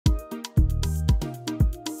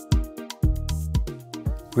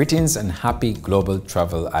Greetings and happy Global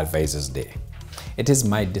Travel Advisors Day. It is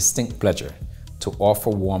my distinct pleasure to offer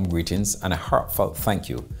warm greetings and a heartfelt thank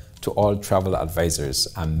you to all travel advisors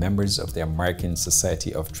and members of the American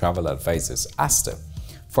Society of Travel Advisors, ASTA,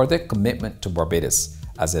 for their commitment to Barbados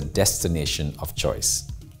as a destination of choice.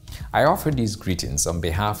 I offer these greetings on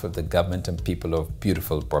behalf of the government and people of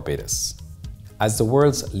beautiful Barbados. As the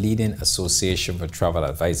world's leading association for travel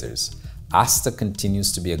advisors, ASTA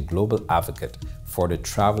continues to be a global advocate for the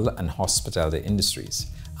travel and hospitality industries,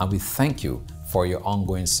 and we thank you for your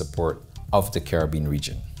ongoing support of the Caribbean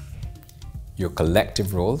region. Your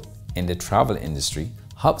collective role in the travel industry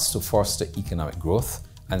helps to foster economic growth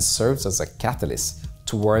and serves as a catalyst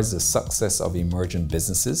towards the success of emerging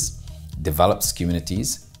businesses, develops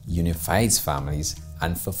communities, unifies families,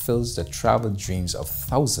 and fulfills the travel dreams of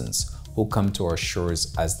thousands who come to our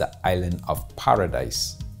shores as the island of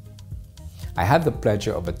paradise. I had the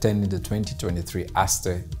pleasure of attending the 2023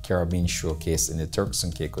 ASTA Caribbean Showcase in the Turks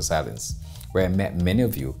and Caicos Islands, where I met many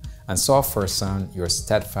of you and saw firsthand your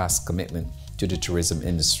steadfast commitment to the tourism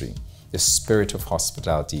industry, the spirit of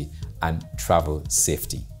hospitality, and travel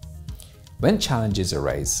safety. When challenges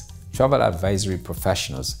arise, travel advisory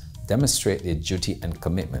professionals demonstrate their duty and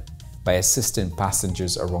commitment by assisting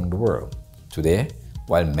passengers around the world. Today,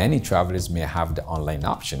 while many travelers may have the online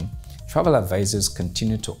option, travel advisors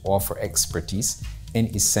continue to offer expertise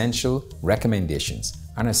in essential recommendations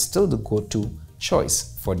and are still the go-to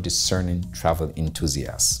choice for discerning travel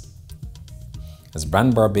enthusiasts. As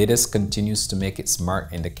Brand Barbados continues to make its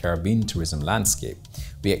mark in the Caribbean tourism landscape,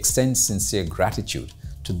 we extend sincere gratitude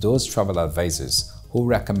to those travel advisors who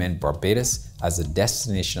recommend Barbados as a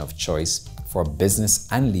destination of choice for business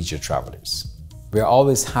and leisure travelers. We are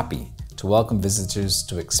always happy to welcome visitors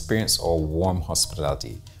to experience our warm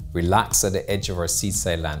hospitality, relax at the edge of our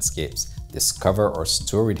seaside landscapes, discover our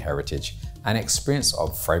storied heritage, and experience our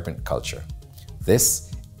vibrant culture.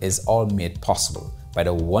 This is all made possible by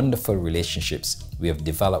the wonderful relationships we have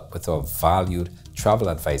developed with our valued travel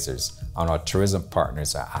advisors and our tourism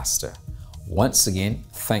partners at ASTA. Once again,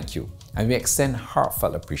 thank you, and we extend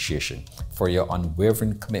heartfelt appreciation for your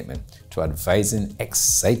unwavering commitment to advising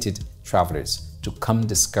excited travelers to come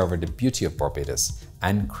discover the beauty of Barbados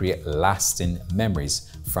and create lasting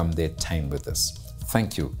memories from their time with us.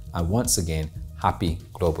 Thank you, and once again, happy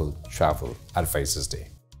Global Travel Advisors Day.